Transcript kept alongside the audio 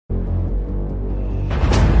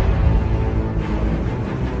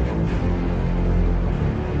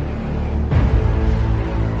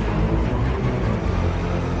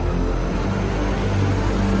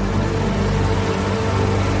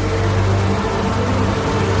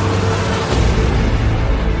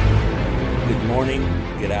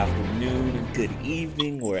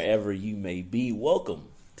evening, wherever you may be. Welcome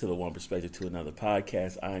to the One Perspective to Another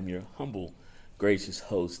podcast. I am your humble, gracious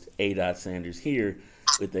host, A. Sanders, here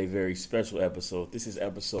with a very special episode. This is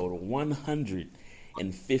episode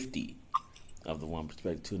 150 of the One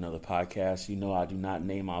Perspective to Another podcast. You know I do not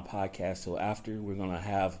name our podcast till after. We're going to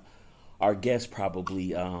have our guest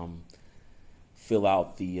probably fill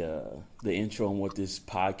out the intro on what this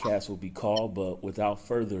podcast will be called. But without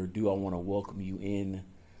further ado, I want to welcome you in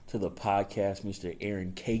to the podcast, Mr.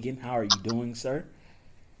 Aaron Kagan. How are you doing, sir?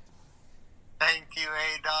 Thank you,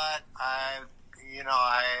 A.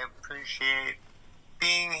 I appreciate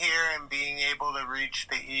being here and being able to reach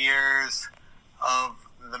the ears of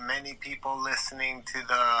the many people listening to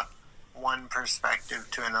the One Perspective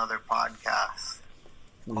to Another podcast.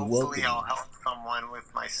 Hopefully I'll help someone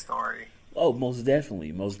with my story. Oh, most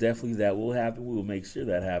definitely. Most definitely that will happen. We will make sure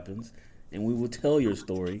that happens. And we will tell your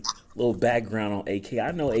story. A little background on AK.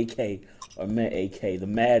 I know AK, or met AK, the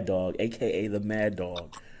Mad Dog, a.k.a. the Mad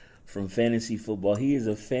Dog from fantasy football. He is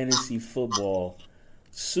a fantasy football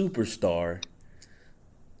superstar,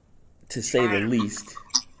 to say the least.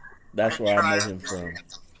 That's where I know him from.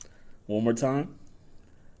 One more time?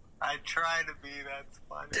 I try to be. That's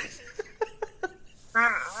funny.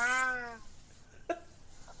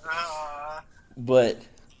 But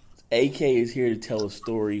AK is here to tell a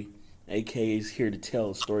story. AK is here to tell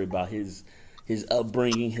a story about his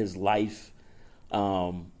upbringing, his life.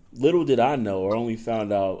 Little did I know, or only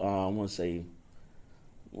found out, I want to say,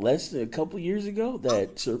 less than a couple years ago,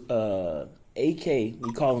 that AK,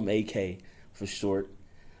 we call him AK for short,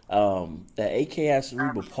 that AK has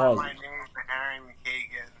cerebral palsy. My name, Aaron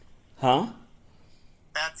Kagan. Huh?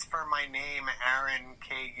 That's for my name, Aaron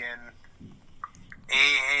Kagan.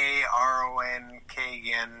 Aaron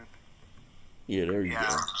Kagan. Yeah, there you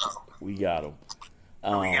go. We got him.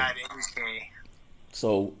 We got AK.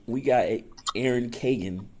 So we got Aaron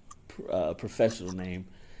Kagan, professional name,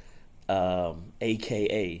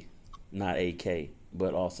 AKA, not AK,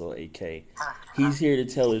 but also AK. He's here to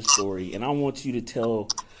tell his story, and I want you to tell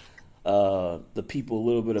the people a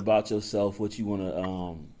little bit about yourself, what you want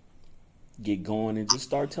to get going, and just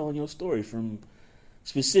start telling your story from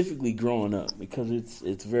specifically growing up, because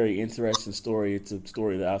it's a very interesting story. It's a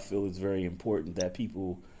story that I feel is very important that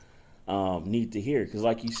people need to hear, because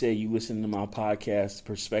like you said, you listen to my podcast,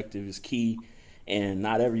 perspective is key, and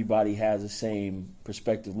not everybody has the same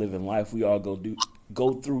perspective living life. We all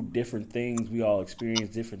go through different things, we all experience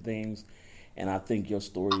different things, and I think your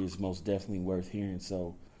story is most definitely worth hearing.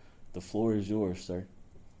 So the floor is yours, sir.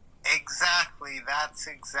 Exactly. That's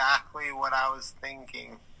exactly what I was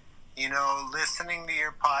thinking. You know, listening to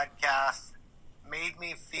your podcast made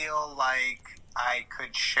me feel like I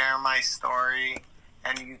could share my story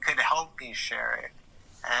and you could help me share it.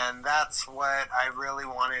 And that's what I really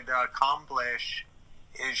wanted to accomplish,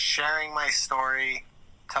 is sharing my story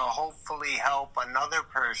to hopefully help another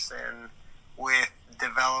person with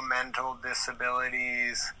developmental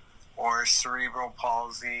disabilities or cerebral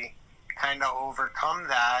palsy kind of overcome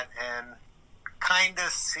that and kind of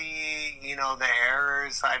see, the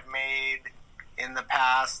errors I've made in the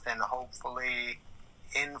past and hopefully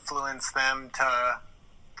influence them to,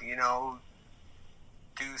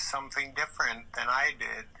 do something different than I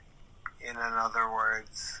did, in other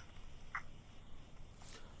words.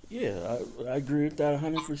 Yeah, I agree with that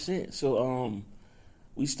 100%. So,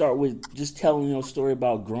 we start with just telling your story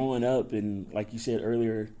about growing up and, like you said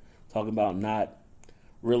earlier, talking about not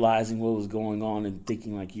realizing what was going on and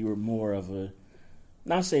thinking like you were more of a,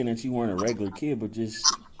 not saying that you weren't a regular kid, but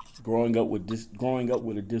just growing up with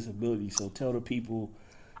a disability. So tell the people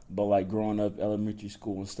about like growing up, elementary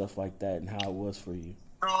school and stuff like that, and how it was for you.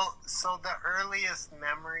 So the earliest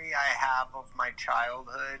memory I have of my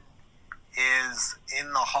childhood is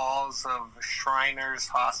in the halls of Shriners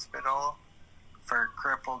Hospital for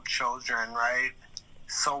crippled children, right?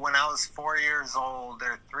 So when I was 4 years old,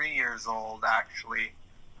 or 3 years old actually,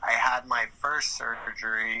 I had my first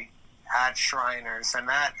surgery at Shriners, and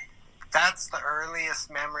that's the earliest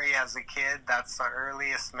memory as a kid. That's the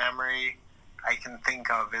earliest memory I can think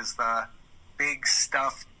of, is the big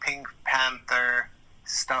stuffed Pink Panther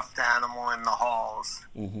stuffed animal in the halls.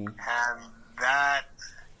 Mm-hmm. And that,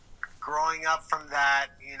 growing up from that,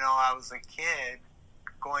 I was a kid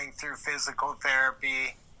going through physical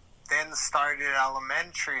therapy, then started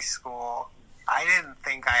elementary school. I didn't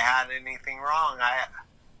think I had anything wrong.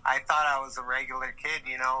 I thought I was a regular kid,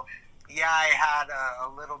 Yeah, I had a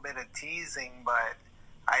little bit of teasing, but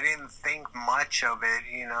I didn't think much of it,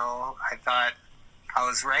 I thought I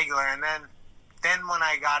was regular. And then when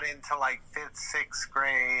I got into like 5th, 6th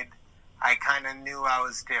grade, I kind of knew I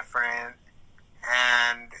was different.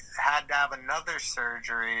 and had to have another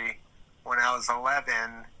surgery when I was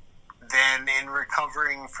 11. Then in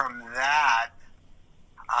recovering from that,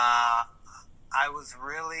 I was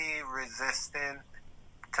really resistant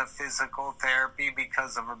to physical therapy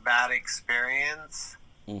because of a bad experience.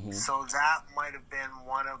 Mm-hmm. So that might have been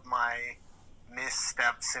one of my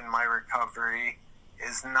missteps in my recovery,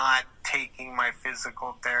 is not taking my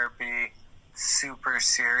physical therapy super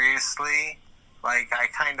seriously. Like, I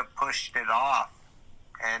kind of pushed it off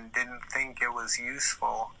and didn't think it was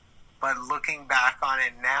useful. But looking back on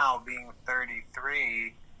it now, being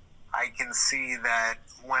 33, I can see that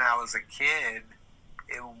when I was a kid,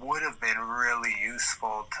 it would have been really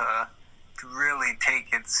useful to really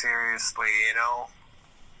take it seriously, you know?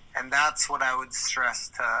 And that's what I would stress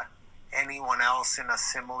to anyone else in a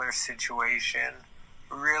similar situation.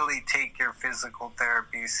 Really take your physical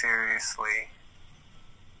therapy seriously.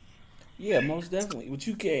 Yeah, most definitely. But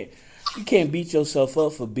you can't beat yourself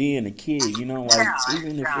up for being a kid. You know, like Yeah, exactly.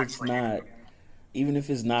 even if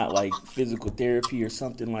it's not like physical therapy or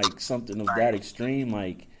something of that Right. extreme,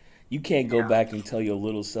 like you can't go Yeah. back and tell your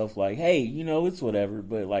little self like, hey, you know, it's whatever.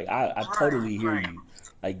 But like I Right, totally hear right. you.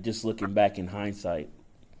 Like just looking back in hindsight.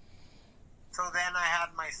 So then I had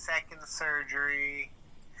my second surgery,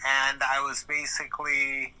 and I was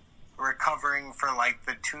basically recovering for like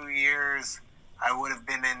the 2 years I would have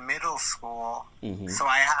been in middle school. Mm-hmm. So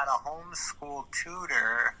I had a homeschool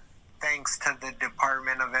tutor, thanks to the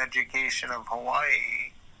Department of Education of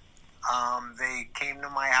Hawaii. They came to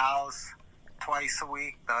my house twice a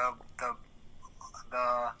week, the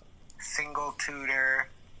single tutor,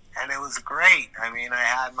 and it was great. I mean, I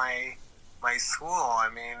had my school. I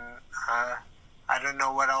mean, I don't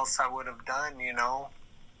know what else I would have done, you know,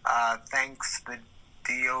 thanks the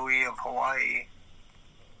DOE of Hawaii.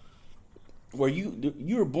 Were you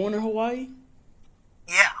were born in Hawaii?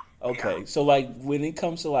 Yeah. Okay, Yeah. so like when it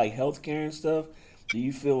comes to like healthcare and stuff, do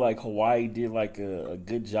you feel like Hawaii did like a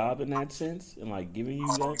good job in that sense and like giving you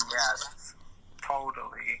Oh, that? yes.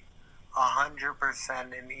 Totally.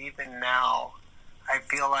 100%. And even now, I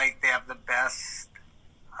feel like they have the best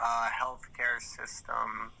healthcare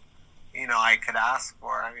system, you know, I could ask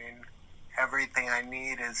for. I mean, everything I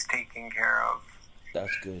need is taken care of.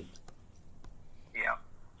 That's good. Yeah.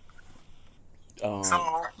 So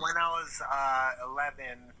Um, when I was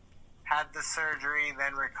 11, had the surgery,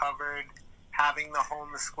 then recovered, having the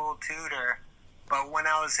homeschool tutor. But when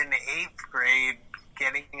I was in 8th grade,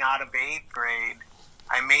 getting out of 8th grade,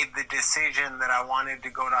 I made the decision that I wanted to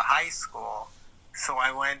go to high school. So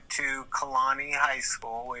I went to Kalani High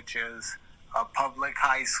School, which is a public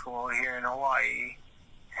high school here in Hawaii.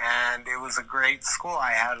 And it was a great school.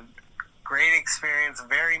 I had a great experience,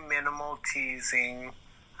 very minimal teasing.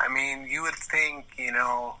 I mean, you would think, you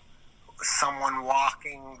know, someone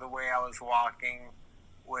walking the way I was walking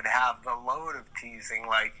would have the load of teasing.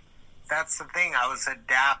 Like, that's the thing. I was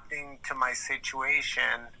adapting to my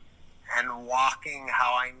situation and walking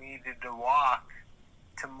how I needed to walk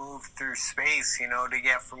to move through space, you know, to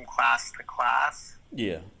get from class to class.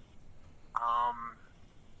 yeah, Um,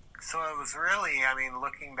 so it was really, I mean,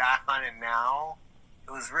 looking back on it now,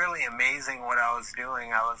 it was really amazing what I was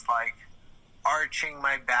doing. I was like arching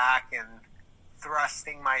my back and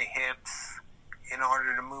thrusting my hips in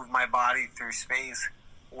order to move my body through space,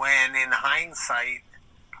 when in hindsight,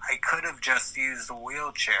 I could have just used a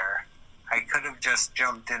wheelchair. I could have just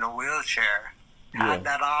jumped in a wheelchair, yeah, had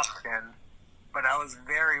that option, but I was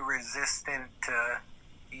very resistant to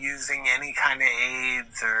using any kind of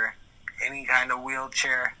aids or any kind of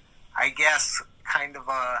wheelchair. I guess kind of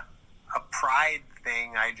a pride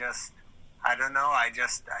thing. I don't know, I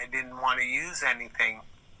didn't want to use anything.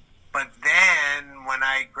 But then when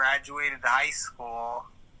I graduated high school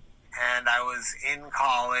and I was in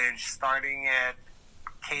college, starting at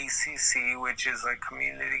KCC, which is a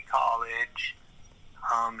community college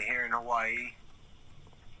here in Hawaii,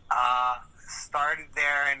 started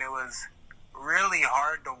there, and it was really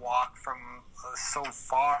hard to walk from so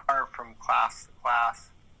far from class to class.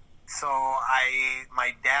 So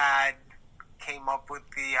my dad came up with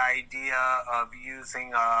the idea of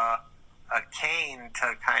using a cane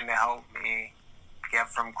to kind of help me get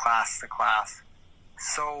from class to class.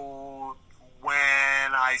 So when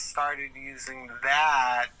I started using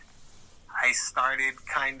that, I started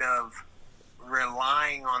kind of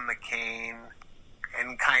relying on the cane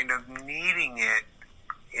and kind of needing it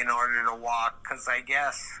in order to walk, because I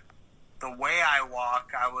guess the way I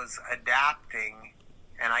walk, I was adapting,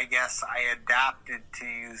 and I guess I adapted to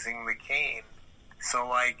using the cane. So,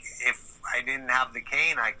 like, if I didn't have the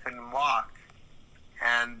cane, I couldn't walk.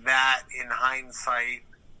 And that, in hindsight,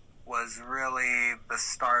 was really the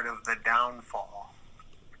start of the downfall.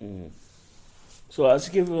 So let's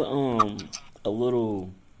give a little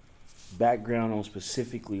background on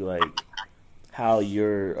specifically like how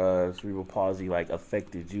your cerebral palsy like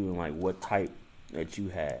affected you and like what type that you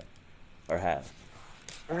had or have.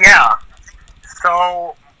 Yeah.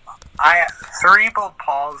 So cerebral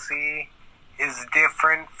palsy is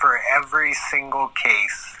different for every single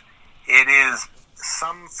case. It is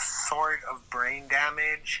some sort of brain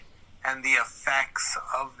damage and the effects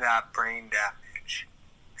of that brain damage.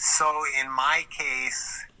 So in my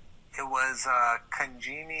case, it was a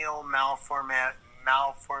congenital malformation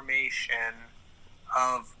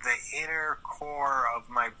of the inner core of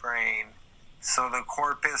my brain. So the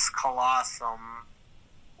corpus callosum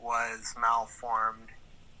was malformed,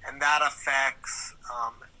 and that affects,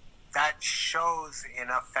 that shows in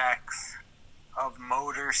effects of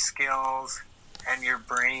motor skills and your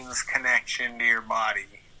brain's connection to your body.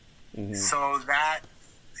 So that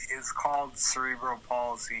is called cerebral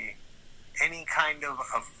palsy. Any kind of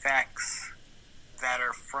effects that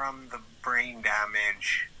are from the brain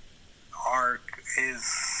damage is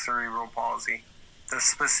cerebral palsy. The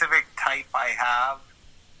specific type I have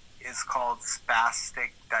is called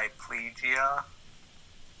spastic diplegia,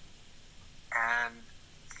 and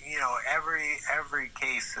you know every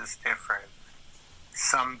case is different.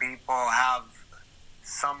 Some people have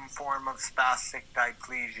some form of spastic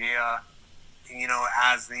diplegia, you know,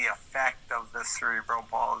 as the effect of the cerebral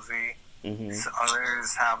palsy. So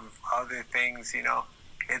others have other things, you know.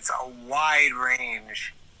 It's a wide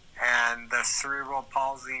range, and the Cerebral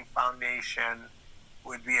Palsy Foundation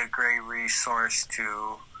would be a great resource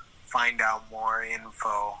to find out more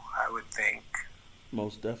info, I would think.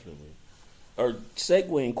 Most definitely. Or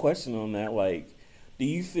segueing question on that, like, do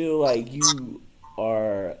you feel like you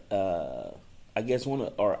are, I guess,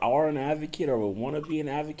 are an advocate or would want to be an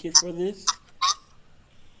advocate for this?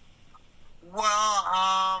 Well,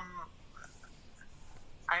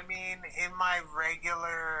 I mean, in my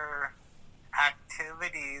regular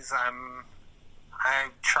activities, I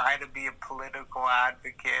try to be a political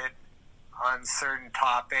advocate on certain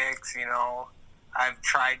topics. You know, I've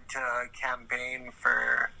tried to campaign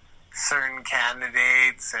for certain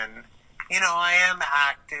candidates, and you know, I am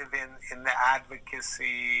active in the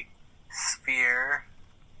advocacy sphere,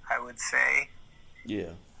 I would say.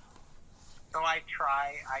 Yeah. So I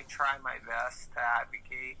try my best to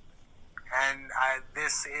advocate, and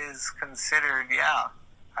this is considered,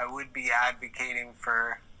 I would be advocating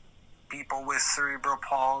for people with cerebral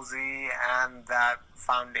palsy, and that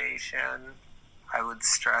foundation I would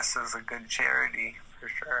stress as a good charity for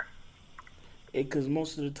sure. Because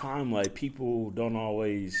most of the time, like, people don't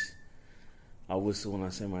always, I whistle when I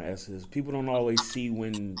say my S's, people don't always see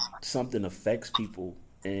when something affects people,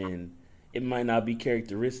 and it might not be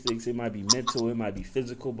characteristics, it might be mental, it might be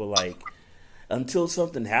physical, but like until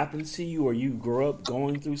something happens to you or you grow up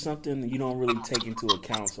going through something, you don't really take into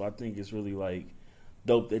account. So I think it's really like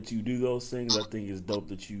dope that you do those things. I think it's dope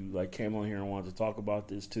that you like came on here and wanted to talk about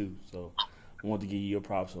this too. So I wanted to give you your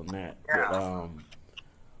props on that. Yeah. But,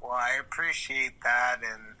 well, I appreciate that,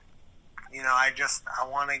 and you know, I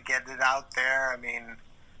want to get it out there. I mean,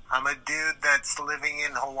 I'm a dude that's living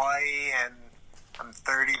in Hawaii, and I'm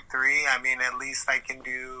 33. I mean, at least I can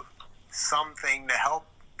do something to help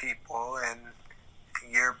people, and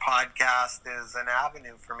your podcast is an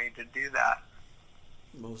avenue for me to do that.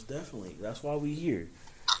 Most definitely. That's why we're here.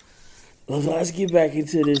 Well, let's get back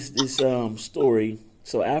into this story.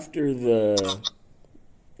 So after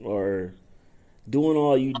doing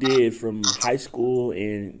all you did from high school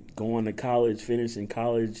and going to college, finishing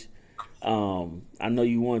college, I know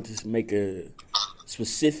you wanted to make a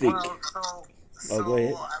specific... So go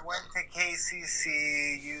ahead. I went to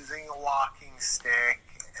KCC using a walking stick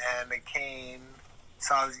and a cane.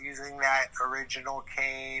 So I was using that original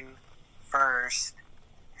cane first,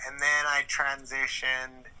 and then I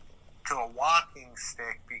transitioned to a walking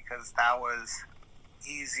stick because that was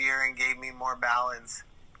easier and gave me more balance.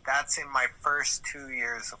 That's in my first 2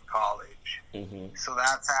 years of college. So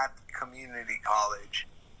that's at community college.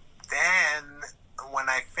 Then when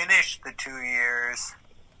I finished the 2 years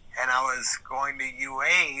and I was going to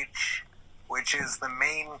UH, which is the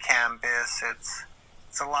main campus, it's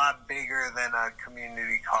a lot bigger than a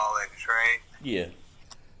community college, right? Yeah.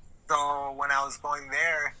 So when I was going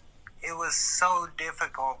there, it was so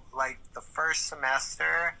difficult. Like the first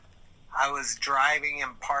semester, I was driving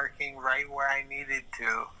and parking right where I needed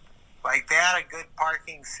to. Like they had a good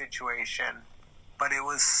parking situation, but it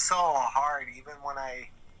was so hard. Even when I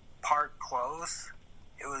parked close,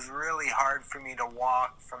 it was really hard for me to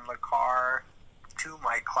walk from the car to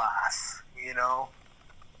my class, you know?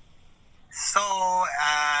 So,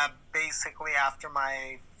 basically, after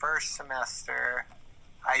my first semester,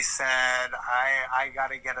 I said, I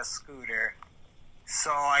got to get a scooter.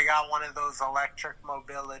 So I got one of those electric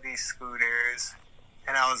mobility scooters,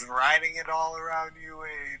 and I was riding it all around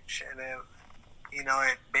UH, and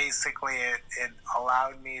it basically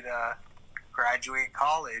allowed me to graduate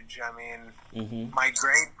college. I mean, my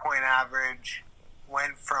grade point average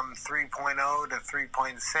went from 3.0 to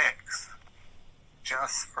 3.6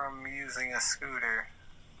 just from using a scooter.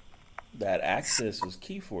 That access was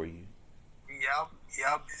key for you.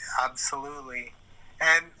 Yep, absolutely.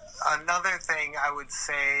 And another thing I would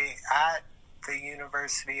say, at the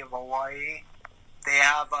University of Hawaii, they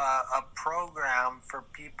have a program for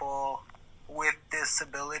people with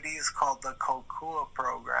disabilities called the Kokua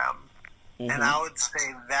program. And I would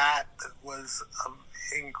say that was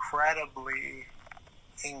incredibly,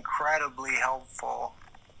 incredibly helpful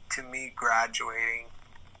to me graduating.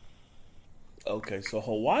 Okay, so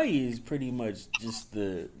Hawaii is pretty much just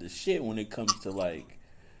the shit when it comes to like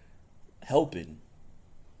helping.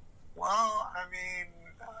 Well, I mean,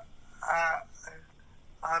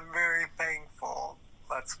 I'm very thankful,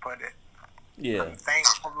 let's put it. Yeah. I'm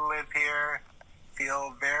thankful to live here.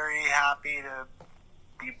 Feel very happy to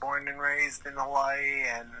be born and raised in Hawaii,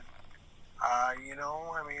 and I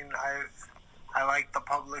mean, I like the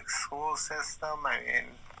public school system. I mean,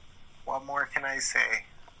 what more can I say?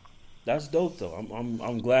 That's dope though.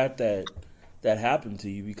 I'm glad that happened to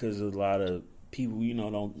you, because a lot of people,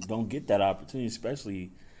 don't get that opportunity,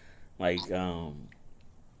 especially like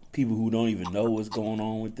people who don't even know what's going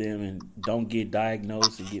on with them and don't get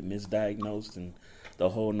diagnosed and get misdiagnosed and the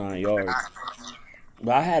whole 9 yards.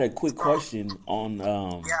 But I had a quick question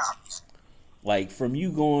on like, from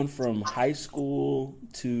you going from high school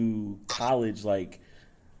to college, like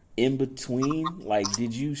in between, like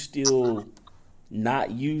did you still not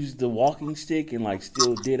use the walking stick and like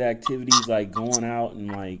still did activities like going out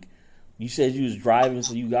and like you said you was driving,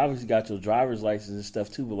 so you obviously got your driver's license and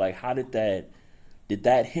stuff too, but like how did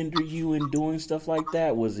that hinder you in doing stuff like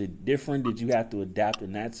that? Was it different? Did you have to adapt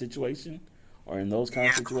in that situation or in those kind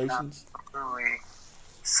of situations? Absolutely.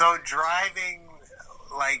 So driving,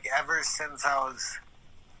 like ever since I was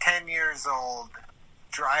 10 years old,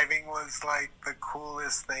 driving was like the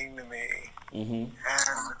coolest thing to me. And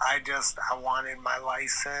I wanted my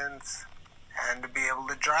license and to be able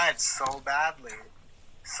to drive so badly.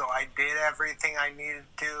 So I did everything I needed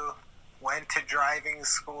to, went to driving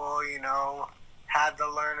school, had the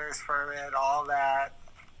learner's permit, all that,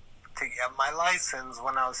 to get my license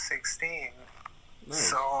when I was 16. Nice.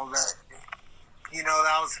 So that,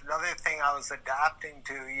 that was another thing I was adapting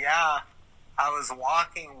to. Yeah, I was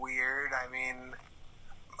walking weird. I mean,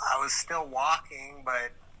 I was still walking,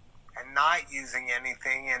 and not using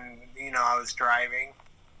anything, and, I was driving.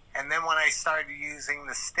 And then when I started using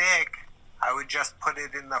the stick, I would just put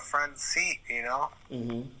it in the front seat,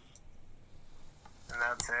 And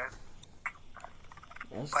that's it.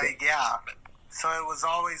 Yeah, so it was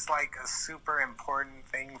always like a super important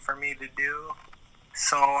thing for me to do.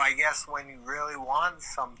 So I guess when you really want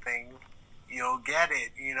something, you'll get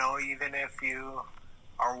it, even if you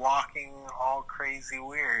are walking all crazy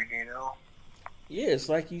weird, Yeah, it's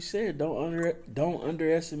like you said, don't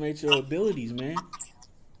underestimate your abilities, man.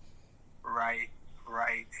 Right,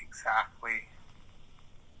 exactly.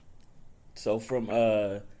 So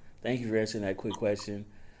thank you for answering that quick question.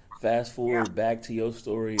 Fast forward back to your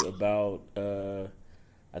story about,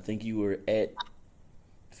 I think you were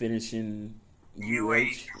finishing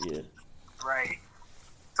UH. Yeah. Right.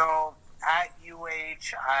 So at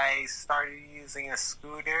UH, I started using a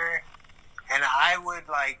scooter, and I would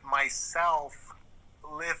myself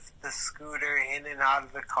lift the scooter in and out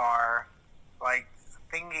of the car. Like,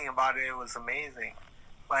 thinking about it, it was amazing.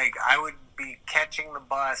 Like, I would be catching the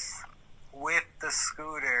bus with the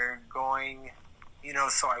scooter going,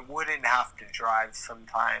 so I wouldn't have to drive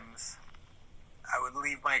sometimes. I would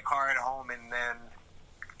leave my car at home and then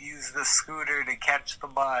use the scooter to catch the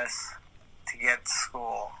bus to get to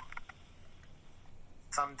school.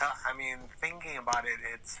 Sometimes, I mean, thinking about it,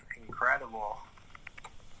 it's incredible.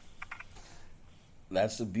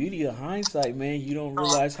 That's the beauty of hindsight, man. You don't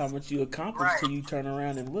realize how much you accomplished till you turn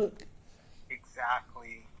around and look.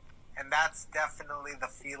 Exactly. And that's definitely the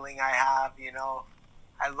feeling I have,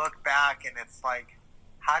 I look back and it's like,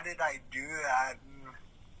 how did I do that? And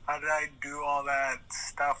how did I do all that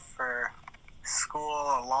stuff for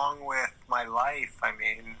school along with my life? I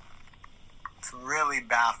mean, it's really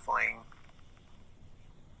baffling.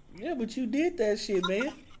 Yeah, but you did that shit,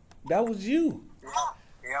 man. That was you.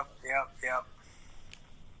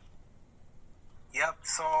 Yep,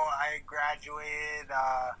 so I graduated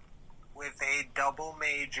with a double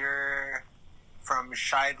major from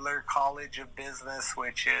Scheidler College of Business,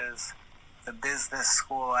 which is the business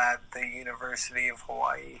school at the University of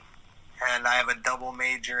Hawaii. And I have a double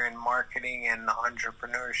major in marketing and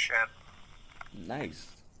entrepreneurship. Nice.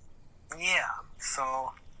 Yeah,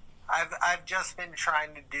 so I've just been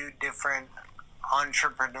trying to do different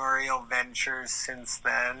entrepreneurial ventures since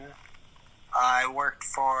then. I worked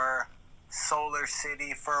for Solar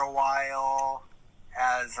City for a while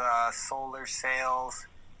as solar sales.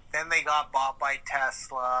 Then they got bought by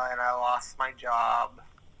Tesla, and I lost my job.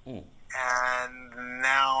 And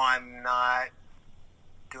now I'm not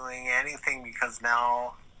doing anything because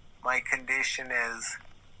now my condition has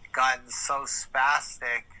gotten so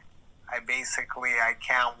spastic. I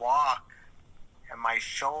can't walk, and my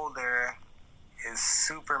shoulder is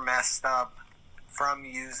super messed up from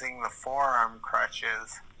using the forearm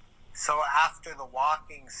crutches. So after the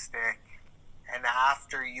walking stick and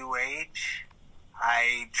after UH,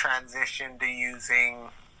 I transitioned to using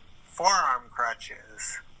forearm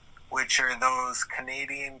crutches, which are those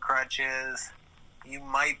Canadian crutches. You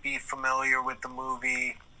might be familiar with the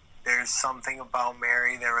movie There's Something About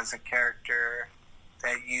Mary. There was a character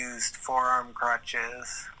that used forearm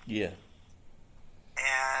crutches. Yeah.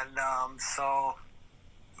 And so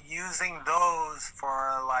using those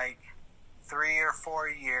for like 3 or 4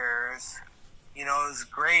 years, it was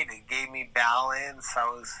great. It gave me balance.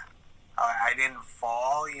 I didn't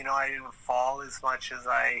fall. I didn't fall as much as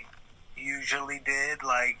I usually did.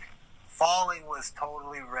 Like, falling was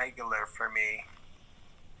totally regular for me.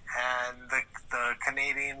 And the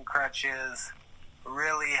Canadian crutches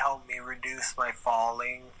really helped me reduce my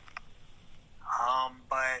falling.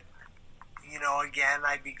 But, again,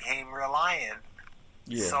 I became reliant.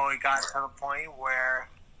 Yeah. So it got to the point where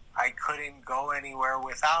I couldn't go anywhere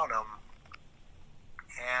without them.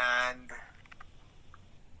 And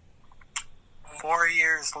 4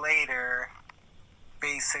 years later,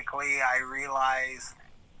 basically, I realized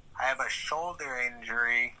I have a shoulder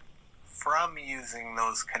injury from using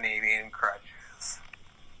those Canadian crutches.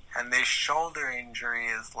 And this shoulder injury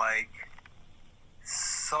is like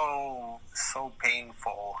so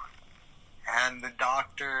painful. And the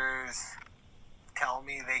doctors tell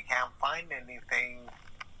me they can't find anything.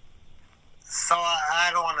 So I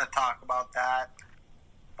don't want to talk about that,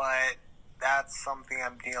 but that's something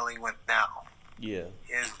I'm dealing with now. Yeah.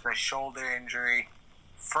 Is the shoulder injury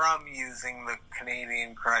from using the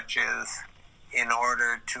Canadian crutches in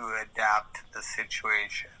order to adapt to the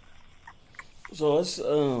situation. So let's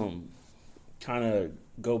kind of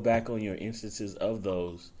go back on your instances of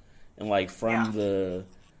those, and like from the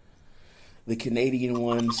Canadian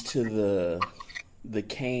ones to the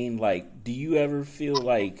cane. Like, do you ever feel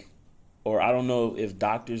like, or I don't know if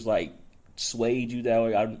doctors like swayed you that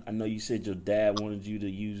way? I know you said your dad wanted you to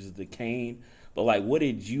use the cane, but like, what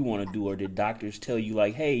did you want to do, or did doctors tell you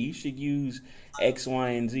like, hey, you should use X, Y,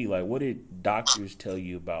 and Z? Like, what did doctors tell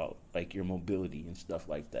you about like your mobility and stuff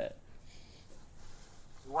like that?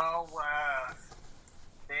 Well,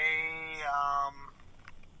 they,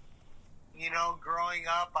 growing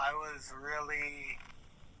up, I was really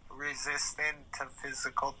resistant to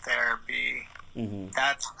physical therapy. Mm-hmm.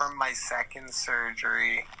 That's from my second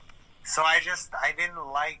surgery. So I didn't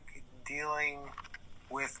like dealing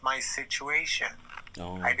with my situation.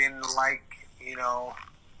 Oh. I didn't like,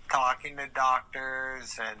 talking to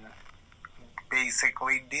doctors and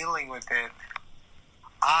basically dealing with it.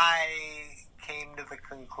 I came to the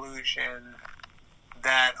conclusion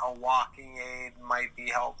that a walking aid might be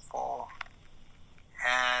helpful,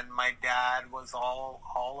 and my dad was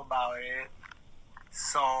all about it.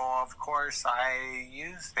 So of course I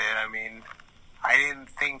used it. I mean, I didn't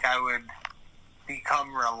think I would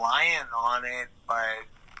become reliant on it, but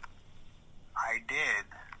I did.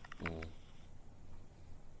 Mm.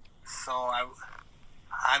 So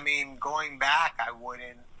I mean, going back, I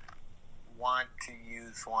wouldn't want to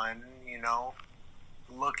use one,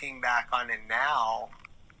 looking back on it now,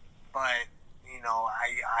 but,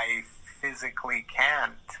 I physically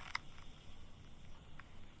can't.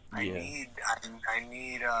 Yeah. I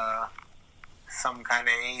need some kind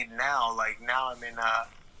of aid now. Like, now I'm in a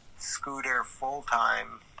scooter full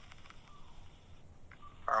time,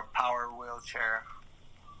 or a power wheelchair.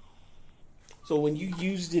 So when you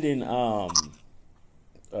used it in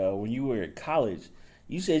when you were at college,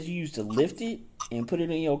 you said you used to lift it and put it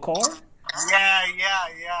in your car? Yeah.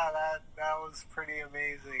 That was pretty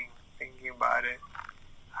amazing thinking about it.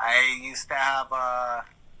 I used to have a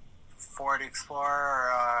Ford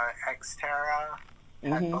Explorer or Xterra.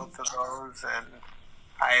 Had both of those, and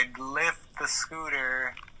I'd lift the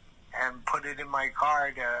scooter and put it in my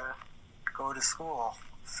car to go to school.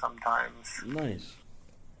 sometimes. Nice.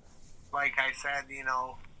 Like I said,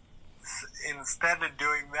 instead of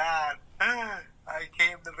doing that, I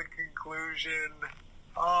came to the conclusion,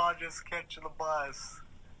 I'll just catch the bus.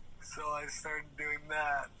 So I started doing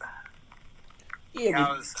that. Yeah,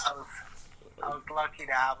 I was lucky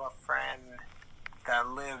to have a friend that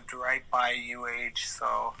lived right by UH,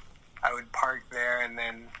 so I would park there and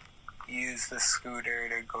then use the scooter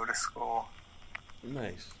to go to school.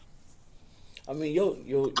 nice. I mean,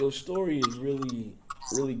 your story is really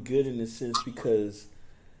really good in a sense because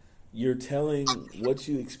you're telling what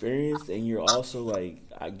you experienced, and you're also like,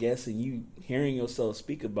 I guess, and you hearing yourself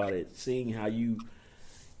speak about it, seeing how you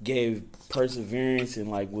gave perseverance and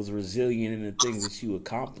like was resilient in the things that you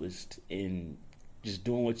accomplished and just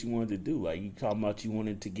doing what you wanted to do. Like you talking about you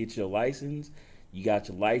wanted to get your license, you got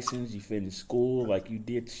your license, you finished school, like you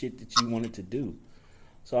did shit that you wanted to do.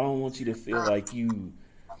 So I don't want you to feel like you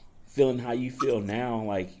feeling how you feel now,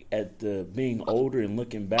 like at the being older and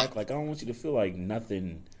looking back. Like I don't want you to feel like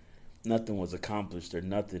nothing was accomplished or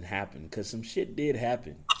nothing happened, because some shit did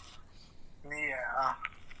happen. Yeah.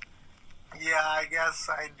 Yeah, I guess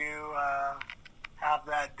I do have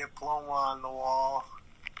that diploma on the wall.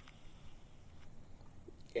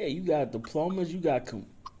 Yeah, you got diplomas, you got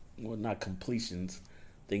well, not completions.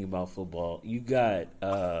 Think about football. You got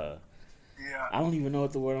Yeah. I don't even know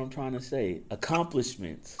what the word I'm trying to say.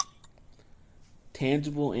 Accomplishments,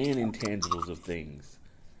 tangible and intangibles of things.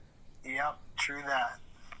 Yep, true that.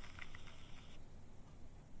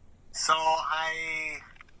 So I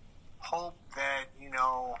hope that,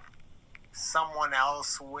 someone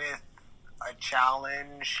else with a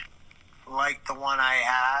challenge like the one I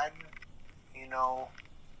had,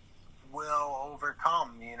 will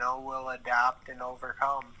overcome, will adapt and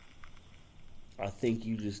overcome. I think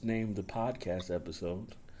you just named the podcast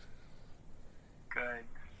episode. Good.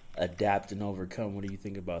 Adapt and overcome. What do you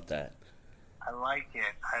think about that? I like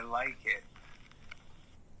it. I like it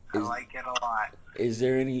a lot. Is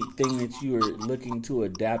there anything that you are looking to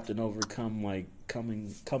adapt and overcome, like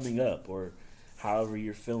coming up, or however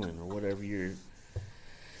you're feeling, or whatever you're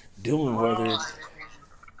doing? Well, Whether it's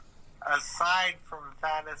aside from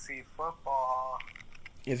fantasy football,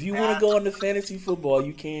 if you want to go into fantasy football,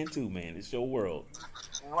 you can too, man. It's your world.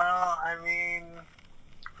 Well, I mean,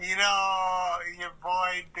 your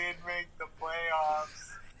boy did make the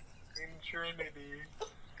playoffs in Trinity.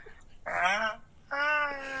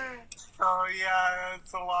 So yeah,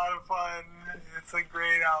 it's a lot of fun. It's a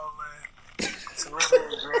great outlet. It's really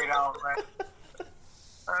a great outlet.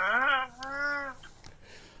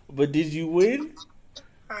 But did you win?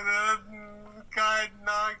 And then got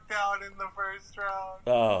knocked out in the first round.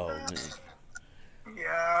 Oh man.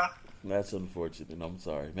 Yeah. That's unfortunate. I'm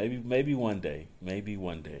sorry. Maybe one day. Maybe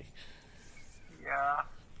one day. Yeah.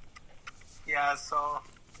 Yeah, so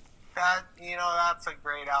that's a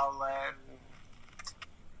great outlet.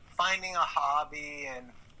 Finding a hobby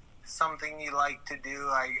and something you like to do,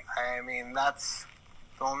 I mean, that's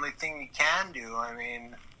the only thing you can do. I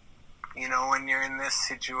mean, when you're in this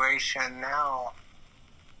situation now.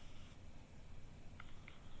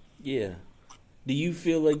 Yeah. Do you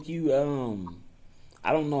feel like you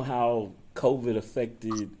I don't know how COVID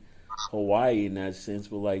affected Hawaii in that sense,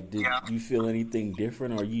 but like did you feel anything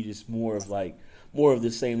different, or are you just more of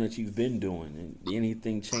the same that you've been doing? And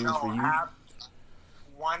anything change for you?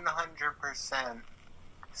 100%.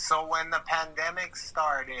 So when the pandemic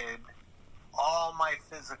started, all my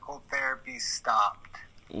physical therapy stopped.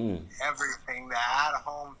 Everything, the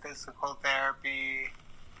at-home physical therapy,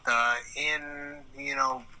 the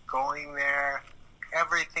going there,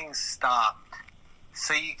 everything stopped.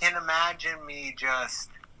 So you can imagine me just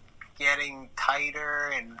getting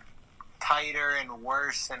tighter and tighter and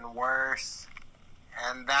worse,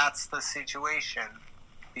 and that's the situation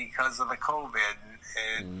because of the COVID.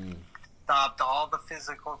 It stopped all the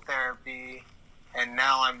physical therapy, and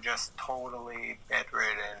now I'm just totally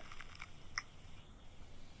bedridden.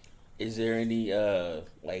 Is there any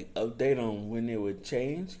update on when it would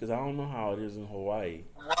change? Because I don't know how it is in Hawaii.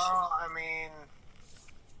 Well, I mean,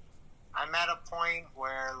 I'm at a point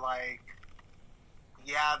where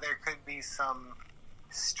there could be some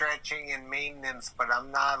stretching and maintenance, but I'm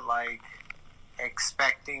not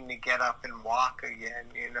expecting to get up and walk again,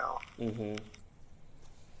 Mm-hmm.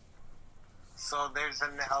 So there's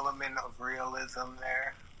an element of realism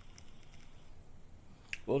there.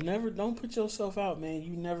 Well, don't put yourself out, man.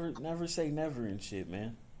 You never say never and shit,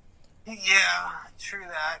 man. Yeah, true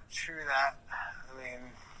that. I mean,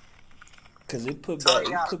 because it put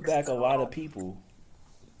back a lot of people.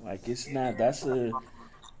 Like it's not. That's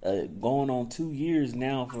going on 2 years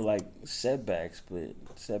now for setbacks, but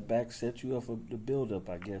setbacks set you up for the build up,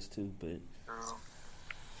 I guess, too. But True.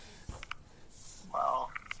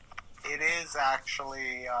 Well, it is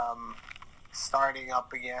actually starting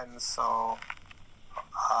up again, so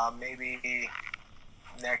maybe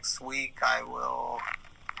next week I will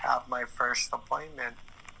have my first appointment.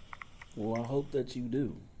 well, I hope that you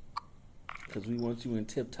do, because we want you in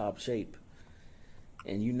tip-top shape.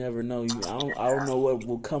 And you never know. I don't know what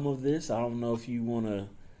will come of this. I don't know if you want to.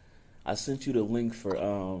 I sent you the link for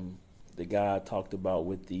the guy I talked about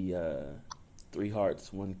with the three hearts,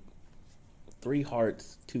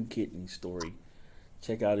 two kidneys story.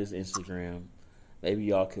 Check out his Instagram. Maybe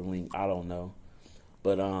y'all can link. I don't know,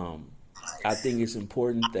 but I think it's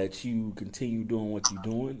important that you continue doing what you're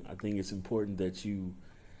doing. I think it's important that you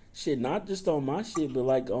shit, not just on my shit, but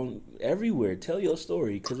like on everywhere. Tell your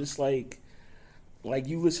story, because it's like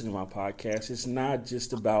you listen to my podcast, it's not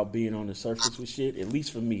just about being on the surface with shit. At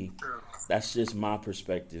least for me, that's just my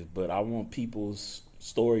perspective. But I want people's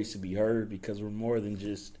stories to be heard, because we're more than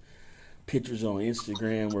just pictures on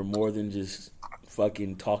Instagram. We're more than just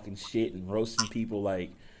fucking talking shit and roasting people.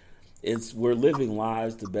 Like, we're living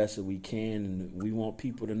lives the best that we can, and we want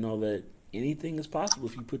people to know that anything is possible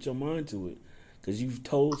if you put your mind to it. Because you've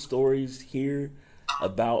told stories here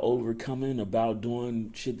about overcoming, about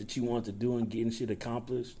doing shit that you want to do and getting shit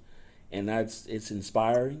accomplished, and it's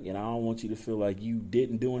inspiring. And I don't want you to feel like you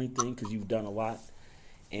didn't do anything, because you've done a lot,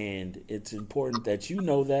 and it's important that you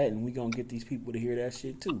know that, and we're gonna get these people to hear that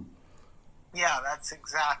shit too. Yeah, that's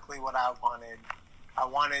exactly what I wanted. I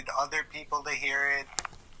wanted other people to hear it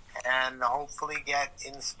and hopefully get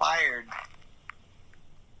inspired.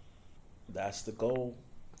 That's the goal.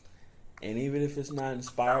 And even if it's not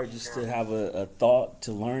inspired, just to have a thought,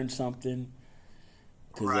 to learn something.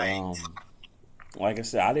 Because, Right. like I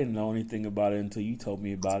said, I didn't know anything about it until you told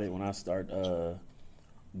me about it when I started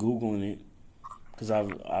Googling it. Because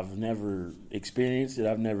I've never experienced it.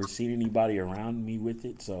 I've never seen anybody around me with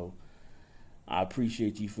it. So I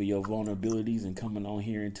appreciate you for your vulnerabilities and coming on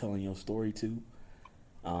here and telling your story too.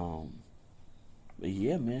 But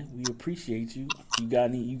yeah, man, we appreciate you. You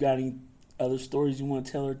got any other stories you want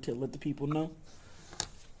to tell, or to let the people know?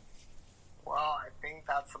 Well, I think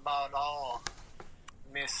that's about all,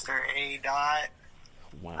 Mr. A. Dot.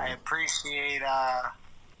 Wow. I appreciate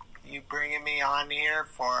you bringing me on here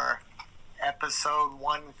for episode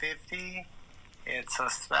 150. It's a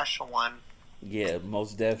special one. Yeah,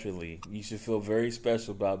 most definitely. You should feel very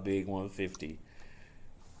special about Big 150.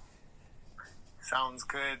 Sounds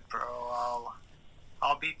good, bro.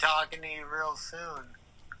 I'll be talking to you real soon.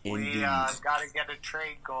 Indeed. We got to get a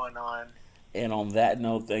trade going on. And on that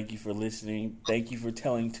note, thank you for listening. Thank you for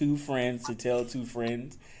telling two friends to tell two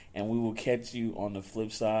friends. And we will catch you on the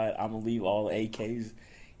flip side. I'm going to leave all AK's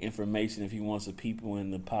information if he wants the people in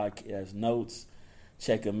the podcast notes.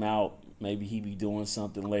 Check him out. Maybe he be doing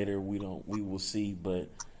something later. We will see. But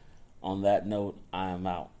on that note, I am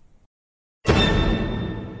out.